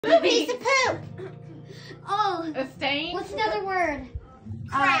A piece of poop. Oh. A stain? What's another word?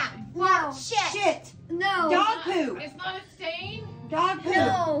 Crap. No. Shit. No. Dog poop. It's not a stain? Dog poop.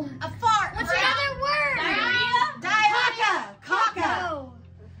 No. A fart. What's Crap. another word? Diarrhea. Caca. No.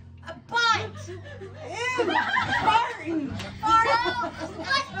 A butt. Ew. Farting. Fart.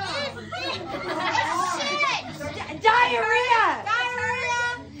 Shit. Diarrhea. Diarrhea.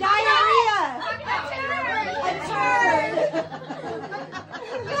 Diarrhea. A turd.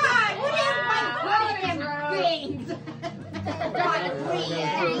 God, what is my goddamn things?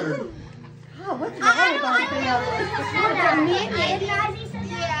 Diarrhea. Oh, what's wrong with our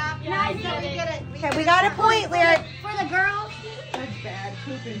Yeah. Okay, we got a point, Lyric. For the girls? That's bad.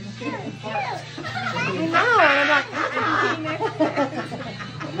 Pooping. No, and I'm like,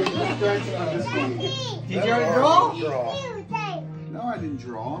 Did you already draw? No, I didn't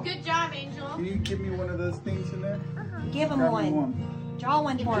draw. Good job, Angel. Can you give me one of those things in there? give him Grab me one. Draw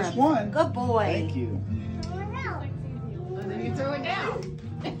one for Just him. one? Good boy. Thank you. And then you throw it down.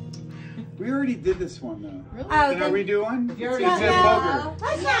 We already did this one though. Really? Oh, Can I then, redo one? You already It's did a it. booger.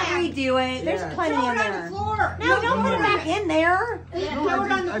 let's not redo it. There's Yeah. plenty in there. floor. No, don't put it back in there. Throw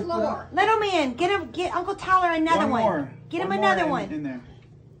it on the floor. Let him in. Get Uncle Tyler another one. More. Get him One another more one. in there.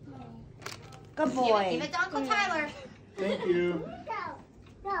 Good Give boy. it to Uncle Tyler. Thank you.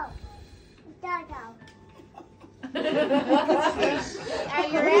 Are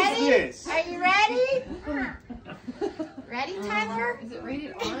you What is ready? this? Are you ready? Ready, Tyler? Is it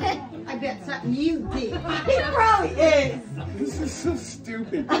rated R? I bet something you did. It probably is. This is so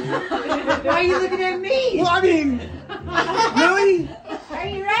stupid, dude. Why are you looking at me? Well, I mean, really? Are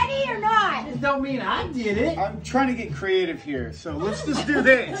you ready or not? This don't mean I did it. I'm trying to get creative here, so let's just do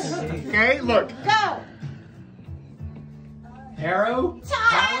this. Okay, look. Go. Arrow.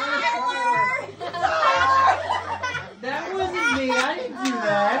 Tyler! That wasn't me. I didn't do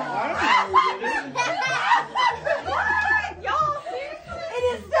that.